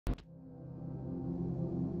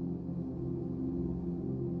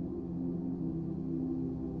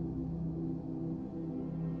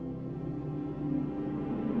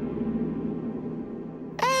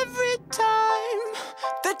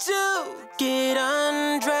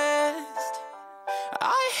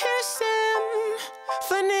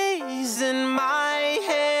symphonies in my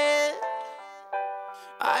head.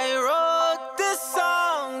 I wrote this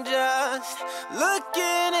song just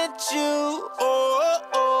looking at you. Oh,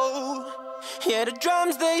 oh. Yeah, the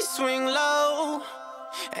drums they swing low,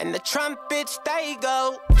 and the trumpets they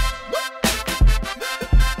go.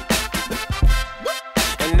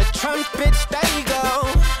 And the trumpets they go.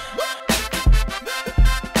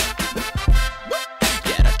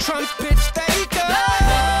 Yeah, the trumpets they go.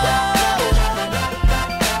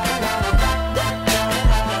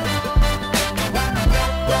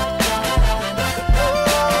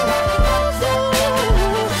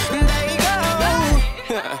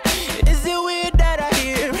 Is it weird that I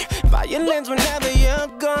hear violins whenever you're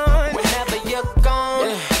gone? Whenever you're gone.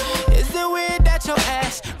 Yeah. Is it weird that your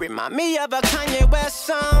ass remind me of a Kanye West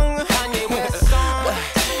song? Kanye West song.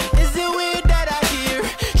 Is it weird that I hear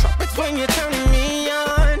trumpets when you're turning me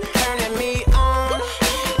on? Turning me on.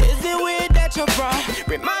 Is it weird that your bra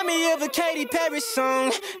remind me of a Katy Perry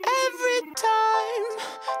song? Every time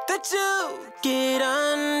that you get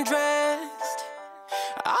undressed,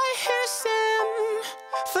 I hear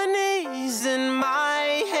symphonies in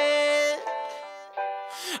my head.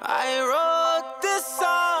 I wrote this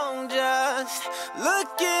song just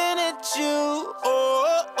looking at you.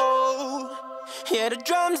 Oh, oh. Yeah, the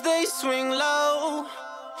drums they swing low,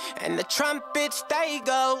 and the trumpets they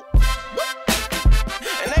go.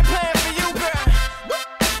 And they playing for you, girl.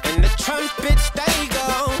 And the trumpets they go.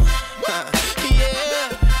 Yeah.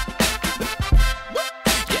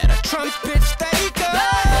 Yeah, the trumpets they go.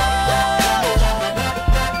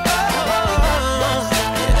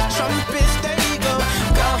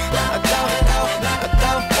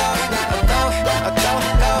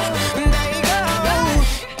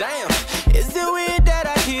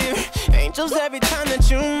 Every time that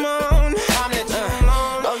you moan,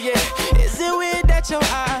 oh yeah. Is it weird that your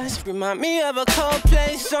eyes remind me of a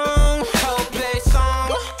Coldplay song? Coldplay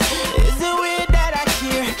song. Is it weird that I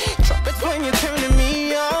hear trumpets when you're turning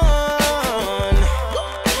me on?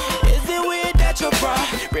 Is it weird that your bra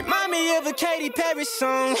remind me of a Katy Perry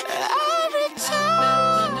song? Every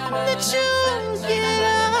time that you get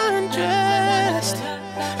undressed,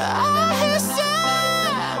 I hear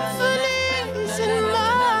symphonies in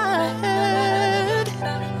my head.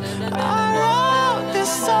 I wrote this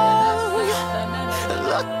song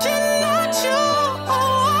looking at you. Oh,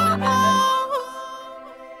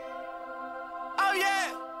 oh yeah.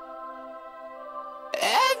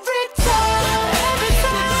 Every time you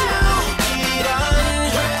get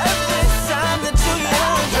undressed, every time that you get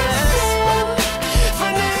undressed,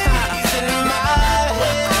 symphonies in my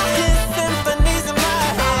head, symphonies in my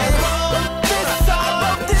head. I wrote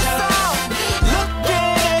this song,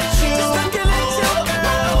 looking at you, just looking at you,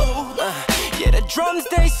 girl. Yeah, the drums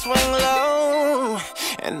they swing low,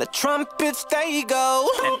 and the trumpets they go.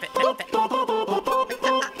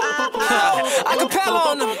 Acapella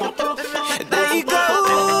on them.